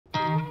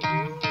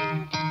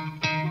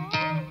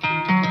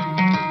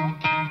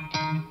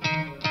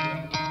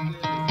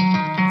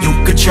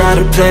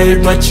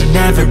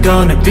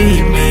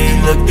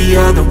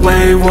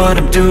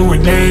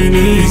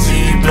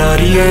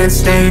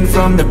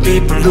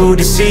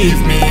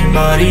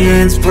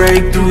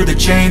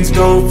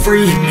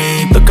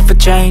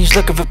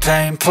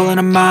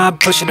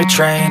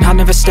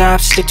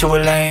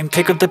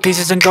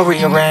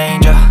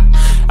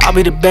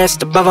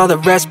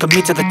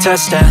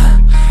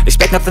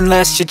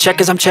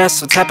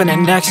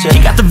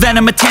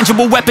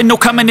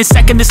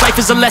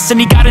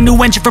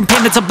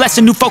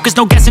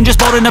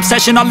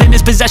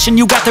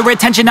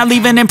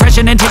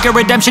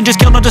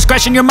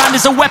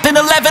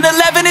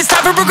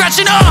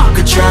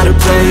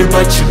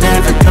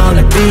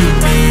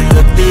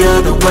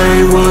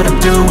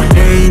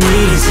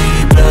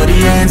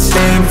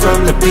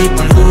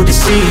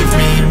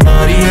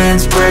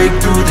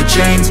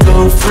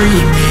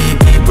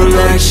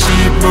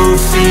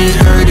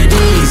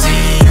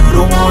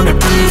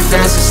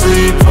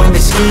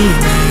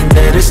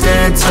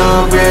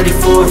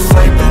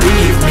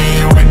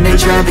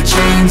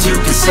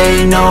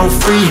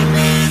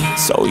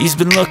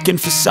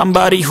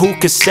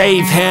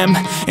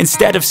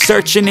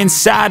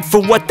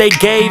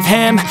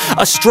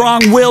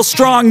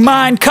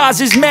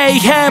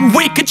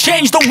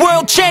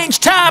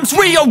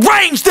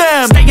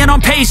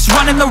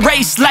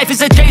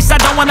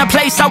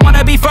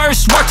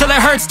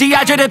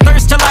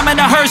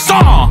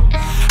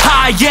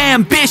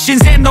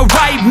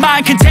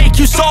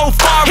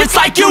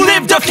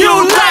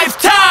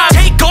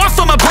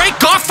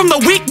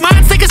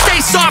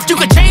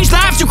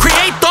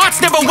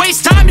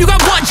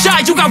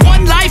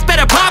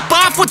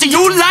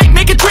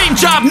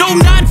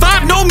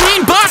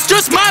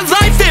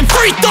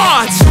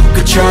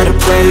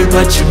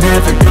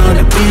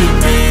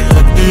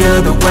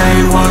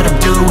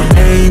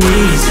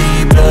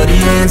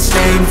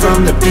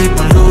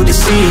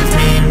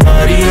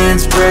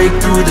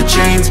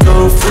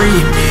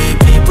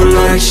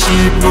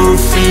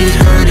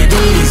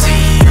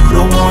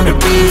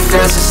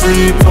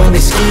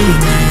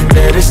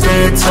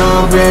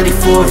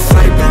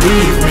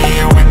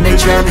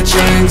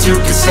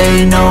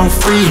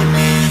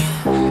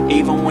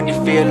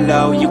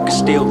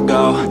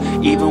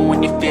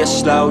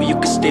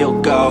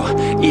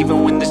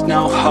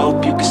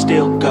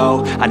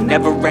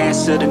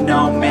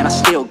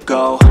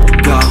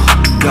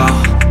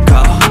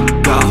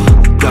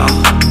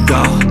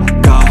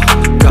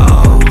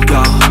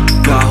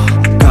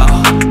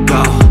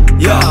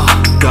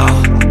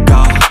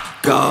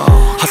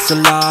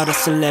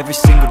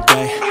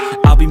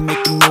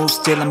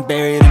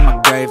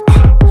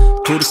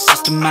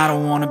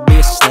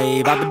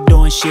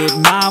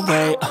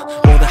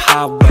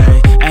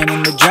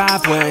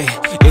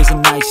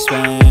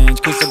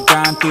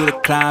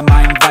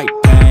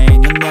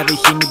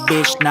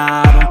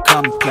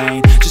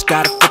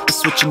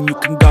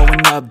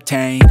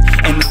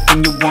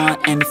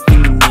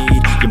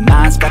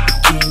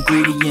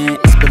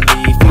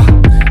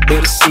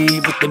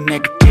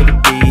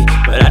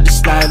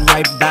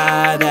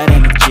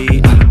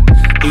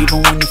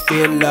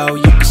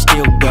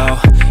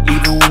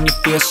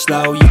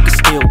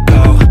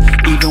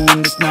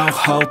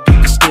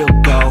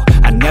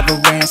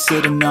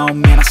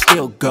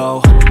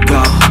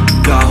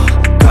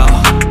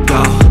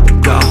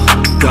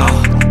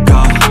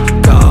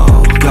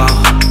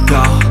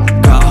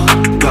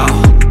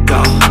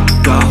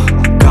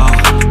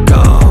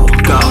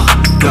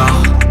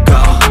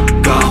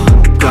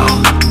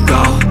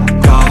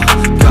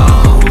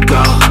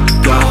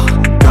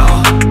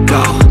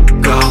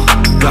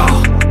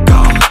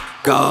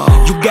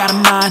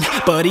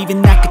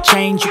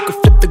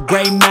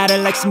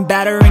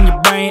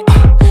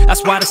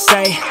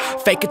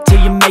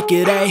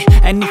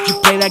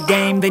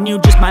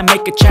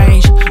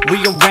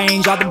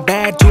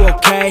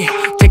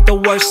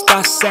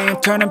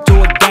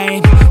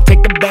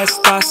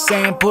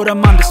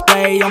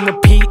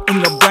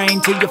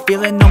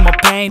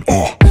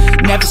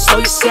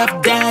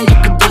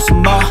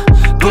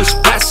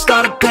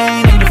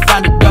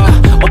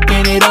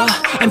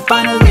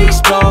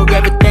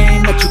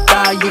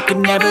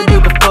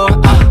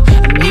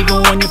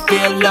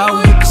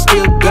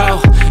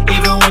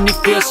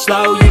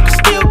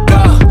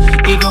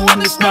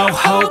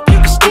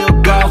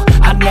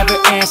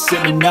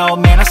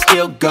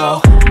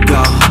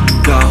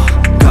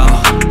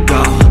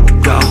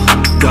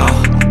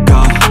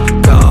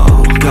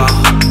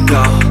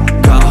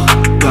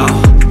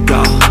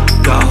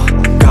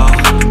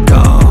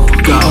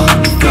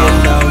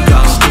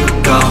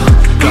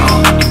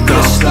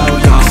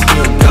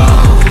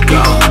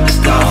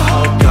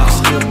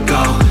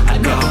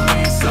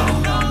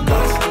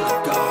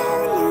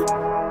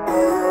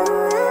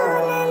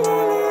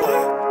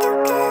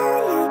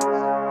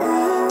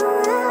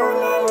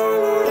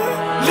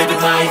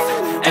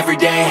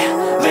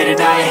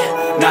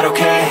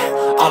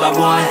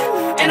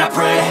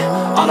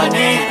all I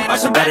need are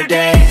some better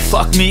days.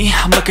 Fuck me,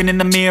 I'm looking in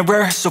the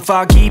mirror, so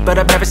foggy, but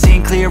I've never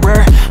seen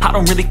clearer. I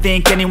don't really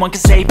think anyone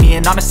can save me,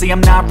 and honestly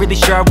I'm not really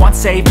sure I want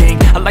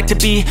saving. I like to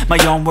be my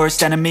own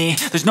worst enemy.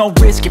 There's no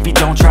risk if you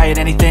don't try at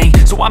anything,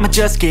 so I'ma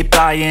just keep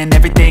buying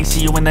everything.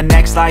 See you in the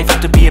next life,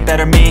 have to be a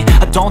better me.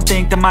 I don't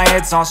think that my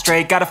head's on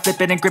straight, gotta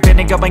flip it and grip it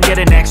and go and get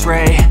an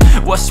x-ray.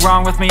 What's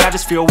wrong with me? I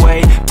just feel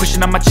weight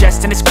pushing on my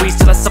chest and it squeezes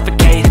till I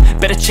suffocate.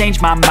 Better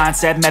change my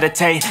mindset,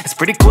 meditate. It's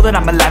pretty cool that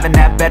I'm alive and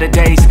have better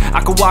days.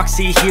 I could walk,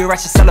 see, hear, I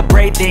should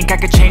celebrate. Think I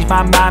could change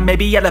my mind,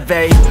 maybe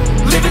elevate.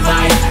 Living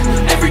life,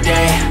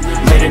 everyday,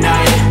 late at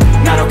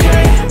night, not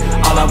okay.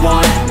 All I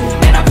want,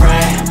 and I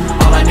pray,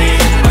 all I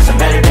need are some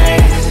better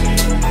days.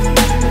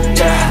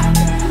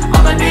 Yeah,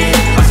 all I need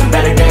are some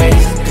better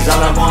days. Cause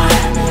all I want,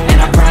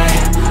 and I pray,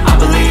 I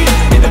believe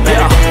in the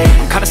better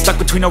days. I'm kinda stuck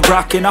between a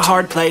rock and a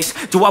hard place.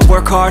 Do I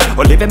work hard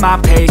or live at my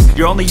pace?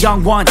 You're only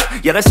young once,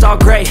 yeah that's all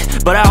great,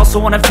 but I also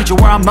want a future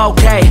where I'm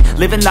okay.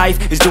 Living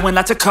life is doing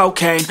lots of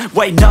cocaine.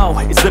 Wait no,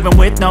 it's living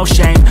with no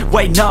shame.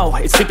 Wait no,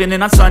 it's sleeping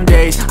in on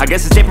Sundays. I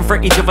guess it's different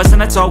for each of us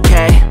and that's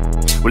okay.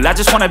 Well I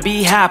just wanna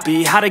be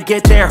happy, how to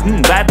get there?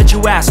 Glad that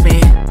you asked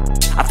me.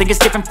 I think it's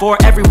different for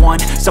everyone.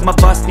 Some of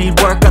us need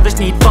work, others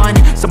need fun.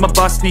 Some of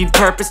us need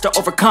purpose to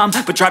overcome.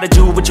 But try to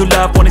do what you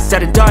love when it's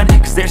said and done.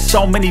 Cause there's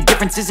so many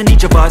differences in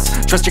each of us.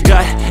 Trust your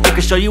gut, it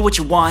can show you what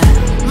you want.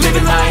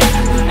 Living life,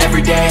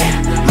 everyday,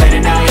 late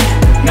at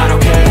night, not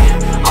okay.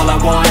 All I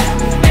want,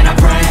 and I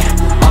pray,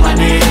 all I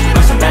need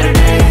are some better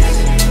days.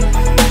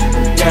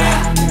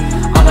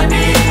 Yeah, all I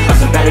need are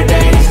some better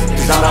days.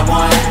 Cause all I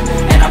want,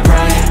 and I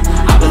pray,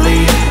 I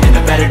believe in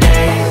the better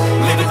days.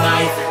 Living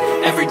life,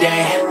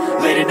 everyday,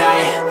 late at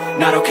night,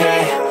 not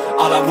okay.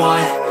 All I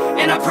want,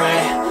 and I pray,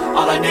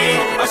 all I need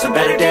are some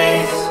better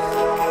days.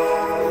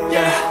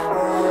 Yeah,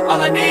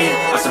 all I need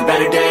are some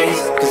better days.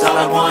 Cause all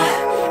I want,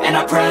 and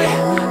I pray,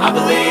 I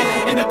believe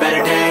in the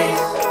better days.